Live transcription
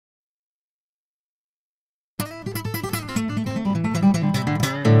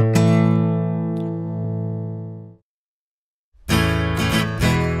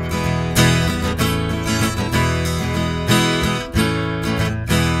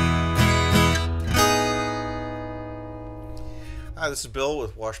Hi, this is Bill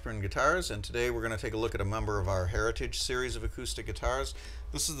with Washburn Guitars, and today we're going to take a look at a member of our Heritage series of acoustic guitars.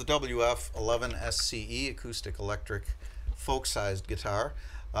 This is the WF11SCE Acoustic-Electric folk-sized guitar.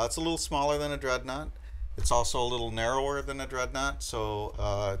 It's a little smaller than a dreadnought. It's also a little narrower than a dreadnought, so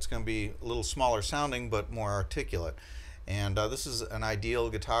it's going to be a little smaller sounding but more articulate. And this is an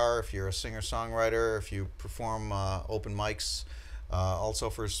ideal guitar if you're a singer-songwriter, if you perform open mics. Also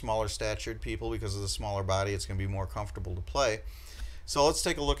for smaller statured people, because of the smaller body, it's going to be more comfortable to play. So let's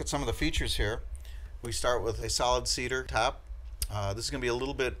take a look at some of the features here. We start with a solid cedar top. This is going to be a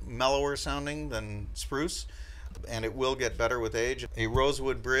little bit mellower sounding than spruce, and it will get better with age. A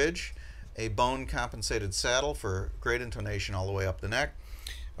rosewood bridge, a bone compensated saddle for great intonation all the way up the neck.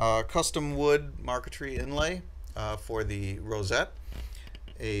 Custom wood marquetry inlay for the rosette.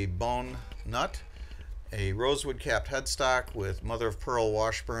 A bone nut. A rosewood capped headstock with mother of pearl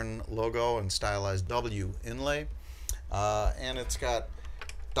Washburn logo and stylized W inlay. And it's got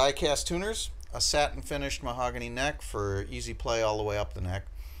die-cast tuners, a satin finished mahogany neck for easy play all the way up the neck,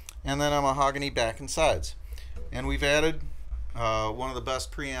 and then a mahogany back and sides. And we've added one of the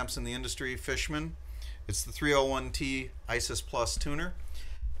best preamps in the industry, Fishman. It's the 301T Isys Plus tuner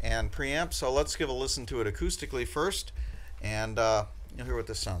and preamp. So let's give a listen to it acoustically first, and you'll hear what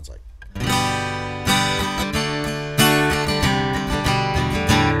this sounds like.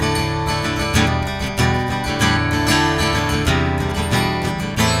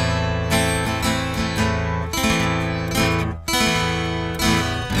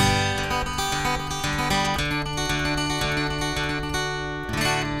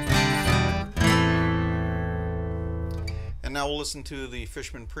 And now we'll listen to the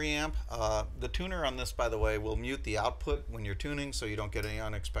Fishman preamp. The tuner on this, by the way, will mute the output when you're tuning, so you don't get any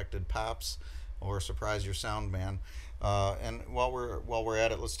unexpected pops or surprise your sound man. And while we're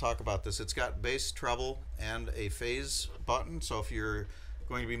at it, let's talk about this. It's got bass, treble, and a phase button. So if you're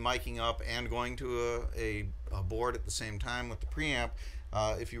going to be miking up and going to a board at the same time with the preamp,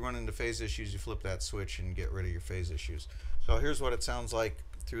 if you run into phase issues, you flip that switch and get rid of your phase issues. So here's what it sounds like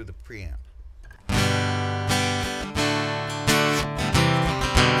through the preamp.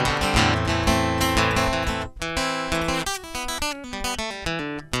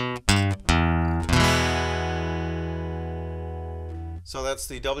 So that's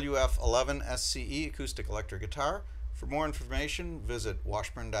the WF11SCE Acoustic Electric Guitar. For more information, visit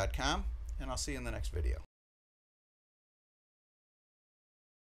washburn.com, and I'll see you in the next video.